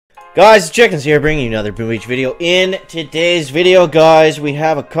Guys, Chickens here, bringing you another Boom Beach video. In today's video, guys, we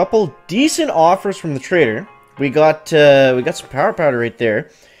have a couple decent offers from the trader. We got some power powder right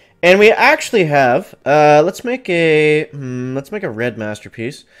there, and we actually have let's make a red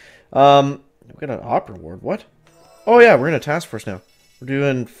masterpiece. We got an opera award. What? Oh yeah, we're in a task force now. We're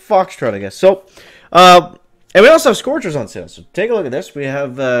doing Foxtrot, I guess. So, and we also have Scorchers on sale. So take a look at this. We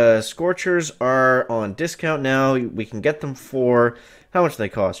have Scorchers are on discount now. We can get them for. How much do they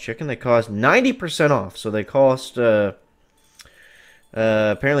cost, Chicken? They cost 90% off. So they cost, apparently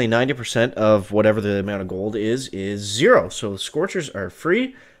 90% of whatever the amount of gold is 0. So the Scorchers are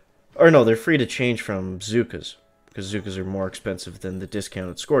free. Or no, they're free to change from Zukas. Because Zukas are more expensive than the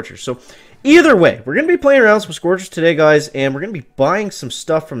discounted Scorchers. So either way, we're going to be playing around some Scorchers today, guys. And we're going to be buying some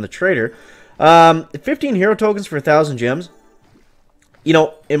stuff from the trader. 15 hero tokens for 1,000 gems. You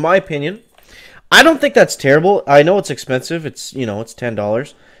know, in my opinion, I don't think that's terrible. I know it's expensive. It's, you know, it's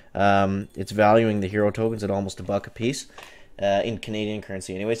 $10. It's valuing the hero tokens at almost $1 a piece in Canadian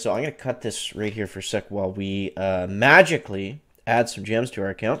currency anyway. So I'm going to cut this right here for a sec while we magically add some gems to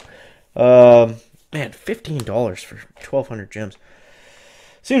our account. Man, $15 for 1,200 gems.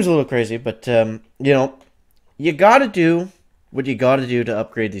 Seems a little crazy, but, you know, you got to do what you got to do to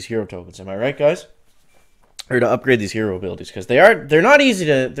upgrade these hero tokens. Am I right, guys? Or to upgrade these hero abilities, because they're not easy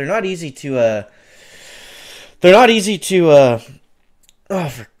to oh,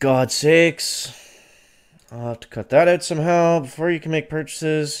 for God's sakes. I'll have to cut that out somehow before you can make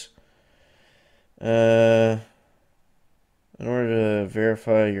purchases. In order to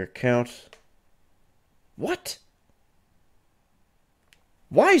verify your account. What?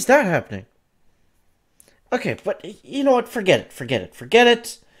 Why is that happening? Okay, but you know what? Forget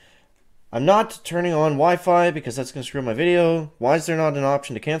it. I'm not turning on Wi-Fi because that's going to screw my video. Why is there not an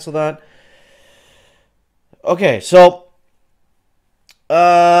option to cancel that? Okay, so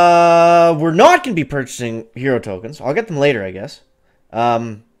we're not going to be purchasing hero tokens. I'll get them later, I guess.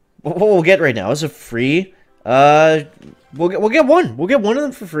 What we'll get right now is a free. We'll get one. We'll get one of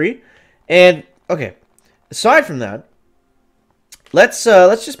them for free. And okay, aside from that, let's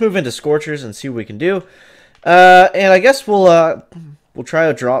just move into Scorchers and see what we can do. And I guess we'll try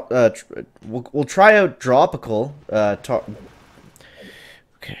out we'll try out Dropical.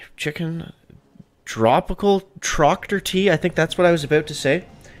 Okay, Chicken. Dropical Tractor Tea. I think that's what I was about to say.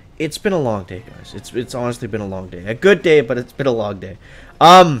 It's been a long day, guys. It's honestly been a long day. A good day, but it's been a long day.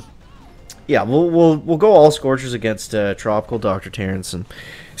 Yeah, we'll go all Scorchers against Tropical Dr. Terrence and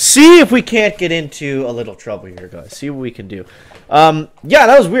see if we can't get into a little trouble here, guys. See what we can do. Yeah,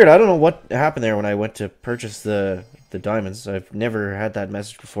 that was weird. I don't know what happened there when I went to purchase the diamonds. I've never had that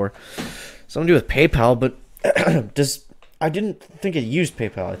message before. Something to do with PayPal, but I didn't think it used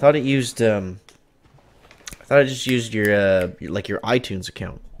PayPal. I thought it used I thought it just used your like your iTunes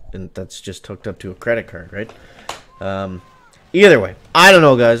account, and that's just hooked up to a credit card, right? Either way, I don't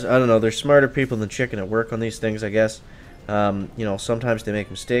know, guys. I don't know. There's smarter people than Chicken at work on these things, I guess. You know, sometimes they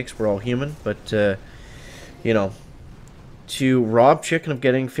make mistakes. We're all human, but you know, to rob Chicken of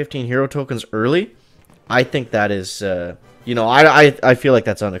getting 15 hero tokens early, I think that is, you know, I feel like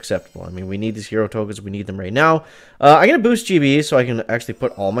that's unacceptable. I mean, we need these hero tokens. We need them right now. I'm going to boost GB so I can actually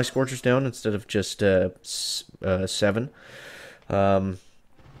put all my Scorchers down instead of just 7. All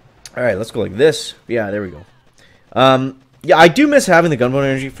right, let's go like this. Yeah, there we go. Yeah, I do miss having the gunboat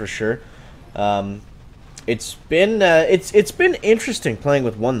energy for sure. It's been interesting playing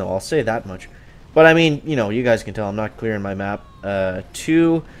with one, though. I'll say that much. But, I mean, you know, you guys can tell I'm not clearing my map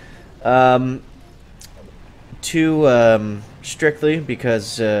too strictly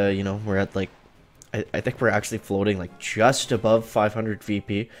because, you know, we're at, like, I think we're actually floating, like, just above 500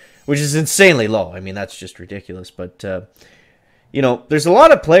 VP, which is insanely low. I mean, that's just ridiculous. But, you know, there's a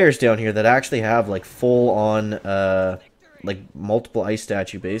lot of players down here that actually have, like, full-on, like, multiple ice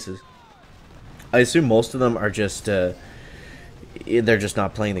statue bases. I assume most of them are just, they're just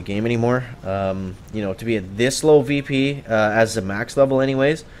not playing the game anymore. You know, to be at this low VP as a max level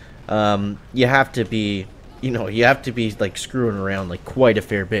anyways, you have to be, you know, you have to be, like, screwing around, like, quite a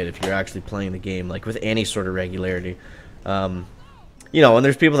fair bit if you're actually playing the game, like, with any sort of regularity. You know, and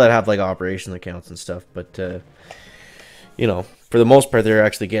there's people that have, like, operations accounts and stuff, but, you know, for the most part, they're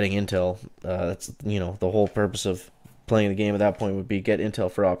actually getting intel. That's, you know, the whole purpose of playing the game at that point would be get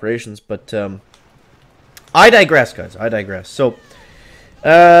intel for operations, but, I digress, guys. I digress. So,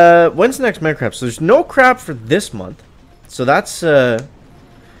 when's the next Mega Crab? So, there's no crab for this month. So, that's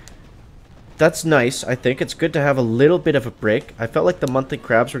nice, I think. It's good to have a little bit of a break. I felt like the monthly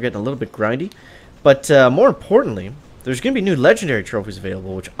crabs were getting a little bit grindy. But, more importantly, there's going to be new legendary trophies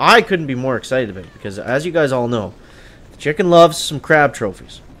available, which I couldn't be more excited about. Because, as you guys all know, the Chicken loves some crab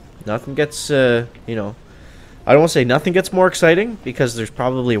trophies. Nothing gets, you know, I don't want to say nothing gets more exciting, because there's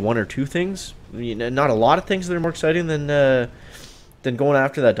probably one or two things, not a lot of things that are more exciting than going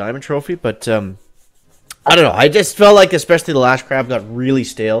after that diamond trophy. But I don't know. I just felt like, especially the last crab got really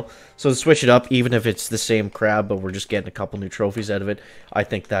stale. So to switch it up, even if it's the same crab, but we're just getting a couple new trophies out of it, I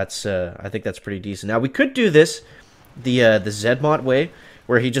think that's pretty decent. Now we could do this the Zedmont way,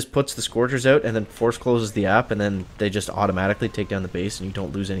 where he just puts the Scorchers out and then force closes the app, and then they just automatically take down the base and you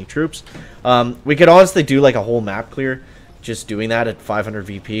don't lose any troops. We could honestly do like a whole map clear, just doing that at 500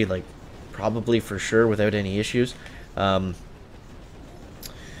 VP, like probably for sure without any issues. But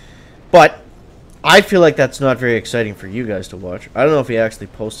I feel like that's not very exciting for you guys to watch. I don't know if he actually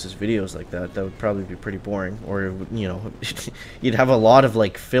posts his videos like that. That would probably be pretty boring. Or, you know, you'd have a lot of,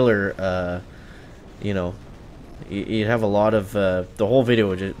 like, filler, you know, you'd have a lot of, the whole video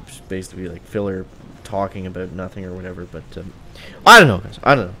would just basically be, like, filler talking about nothing or whatever. But, I don't know, guys.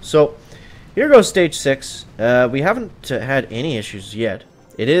 I don't know. So, here goes stage 6. We haven't had any issues yet.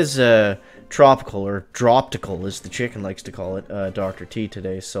 It is, tropical, or droptical, as the chicken likes to call it, Dr. T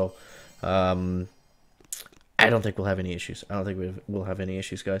today, so... I don't think we'll have any issues. I don't think we'll have any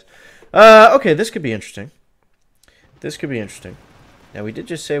issues, guys. Okay, this could be interesting. This could be interesting. Now, we did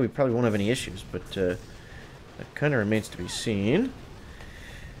just say we probably won't have any issues, but that kind of remains to be seen.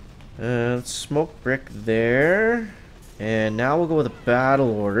 Let's smoke brick there. And now we'll go with the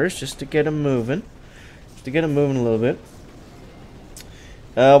battle orders, just to get them moving. Just to get them moving a little bit.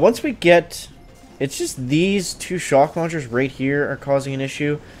 Once we get... It's just these two shock launchers right here are causing an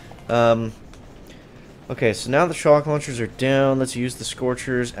issue. Okay, so now the shock launchers are down. Let's use the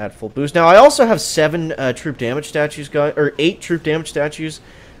Scorchers at full boost. Now, I also have 7 troop damage statues, guys, or 8 troop damage statues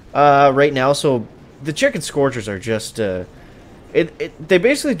right now. So the chicken Scorchers are just they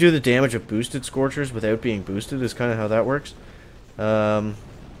basically do the damage of boosted Scorchers without being boosted. Is kind of how that works. Okay,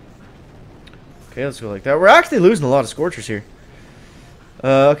 let's go like that. We're actually losing a lot of Scorchers here.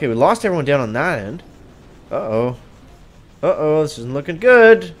 Okay, we lost everyone down on that end. Uh-oh. Uh-oh, this isn't looking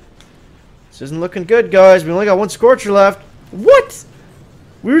good. This isn't looking good, guys. We only got 1 Scorcher left. What?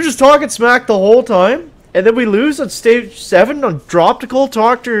 We were just talking smack the whole time, and then we lose on stage 7 on Droptical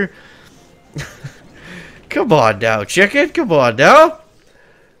Doctor. Come on now, chicken. Come on now.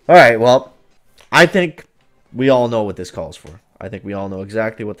 Alright, well, I think we all know what this calls for. I think we all know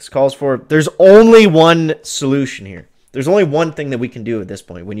exactly what this calls for. There's only one solution here. There's only one thing that we can do at this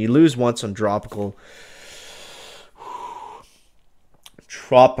point. When you lose once on Tropical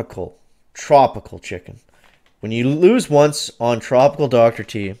chicken. When you lose once on Tropical Dr.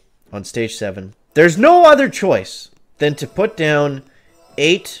 T on stage 7, there's no other choice than to put down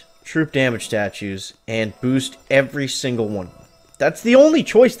 8 troop damage statues and boost every single one. That's the only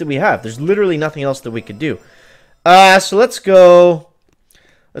choice that we have. There's literally nothing else that we could do. So let's go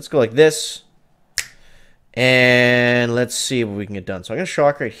like this. And let's see what we can get done. So I'm going to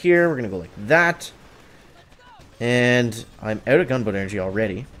shock right here. We're going to go like that. And I'm out of gunboat energy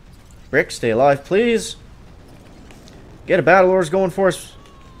already. Brick, stay alive, please. Get a battle orders going for us.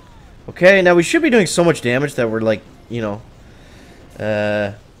 Okay, now we should be doing so much damage that we're like, you know,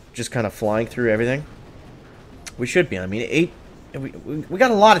 just kind of flying through everything. We should be. I mean, we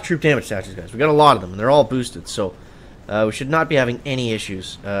got a lot of troop damage statues, guys. We got a lot of them, and they're all boosted, so we should not be having any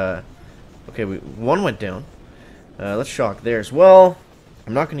issues. Okay, one went down. Let's shock there as well.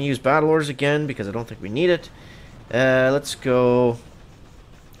 I'm not going to use battle orders again because I don't think we need it. Let's go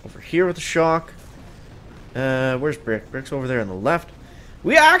over here with the shock. Where's Brick? Brick's over there on the left.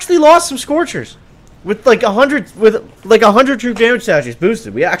 We actually lost some Scorchers with like 100 troop damage statues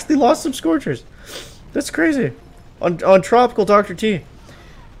boosted. We actually lost some Scorchers. That's crazy. On Tropical Dr. T.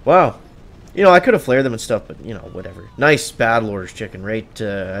 Wow. You know, I could have flared them and stuff, but, you know, whatever. Nice battle orders, chicken, right?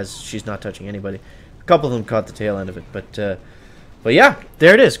 As she's not touching anybody. A couple of them caught the tail end of it, but yeah,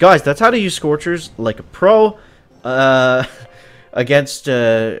 there it is. Guys, that's how to use Scorchers like a pro against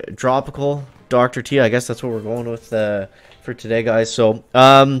Tropical Dr. T. I guess that's what we're going with for today, guys. So,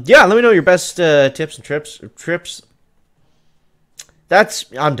 yeah, let me know your best tips and trips.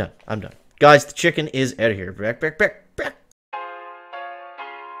 I'm done. Guys, the chicken is out of here. Back.